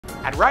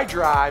At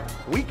RightDrive,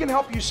 we can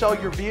help you sell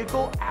your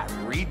vehicle at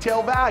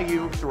retail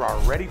value through our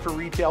Ready for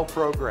Retail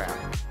program.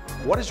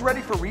 What is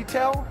Ready for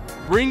Retail?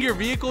 Bring your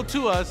vehicle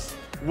to us,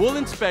 we'll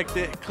inspect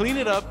it, clean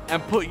it up,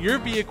 and put your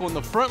vehicle in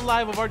the front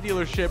line of our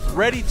dealership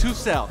ready to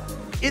sell.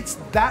 It's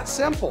that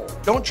simple.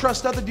 Don't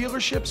trust other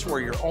dealerships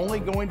where you're only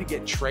going to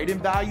get trade-in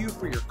value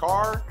for your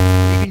car,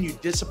 leaving you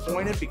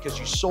disappointed because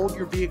you sold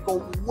your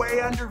vehicle way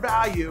under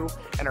value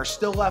and are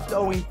still left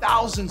owing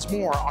thousands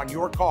more on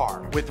your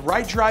car. With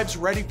RightDrive's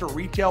Ready for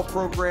Retail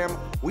program,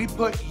 we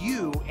put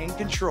you in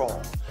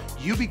control.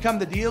 You become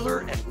the dealer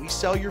and we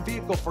sell your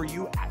vehicle for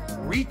you at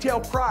retail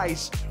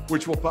price,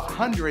 which will put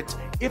hundreds,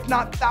 if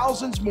not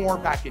thousands more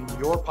back in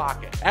your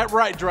pocket. At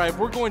RightDrive,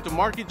 we're going to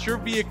market your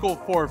vehicle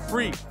for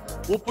free.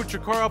 We'll put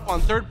your car up on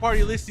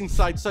third-party listing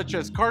sites such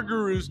as Car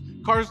Gurus,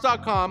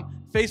 Cars.com,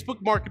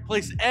 Facebook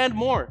Marketplace, and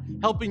more,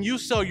 helping you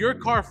sell your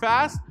car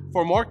fast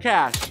for more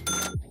cash.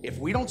 If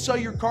we don't sell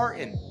your car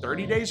in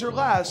 30 days or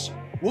less,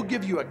 we'll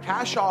give you a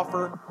cash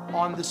offer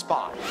on the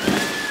spot.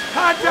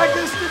 Contact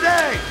us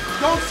today.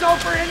 Don't sell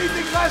for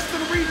anything less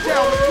than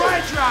retail with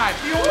RightDrive,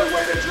 the only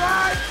way to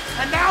drive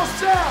and now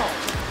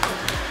sell.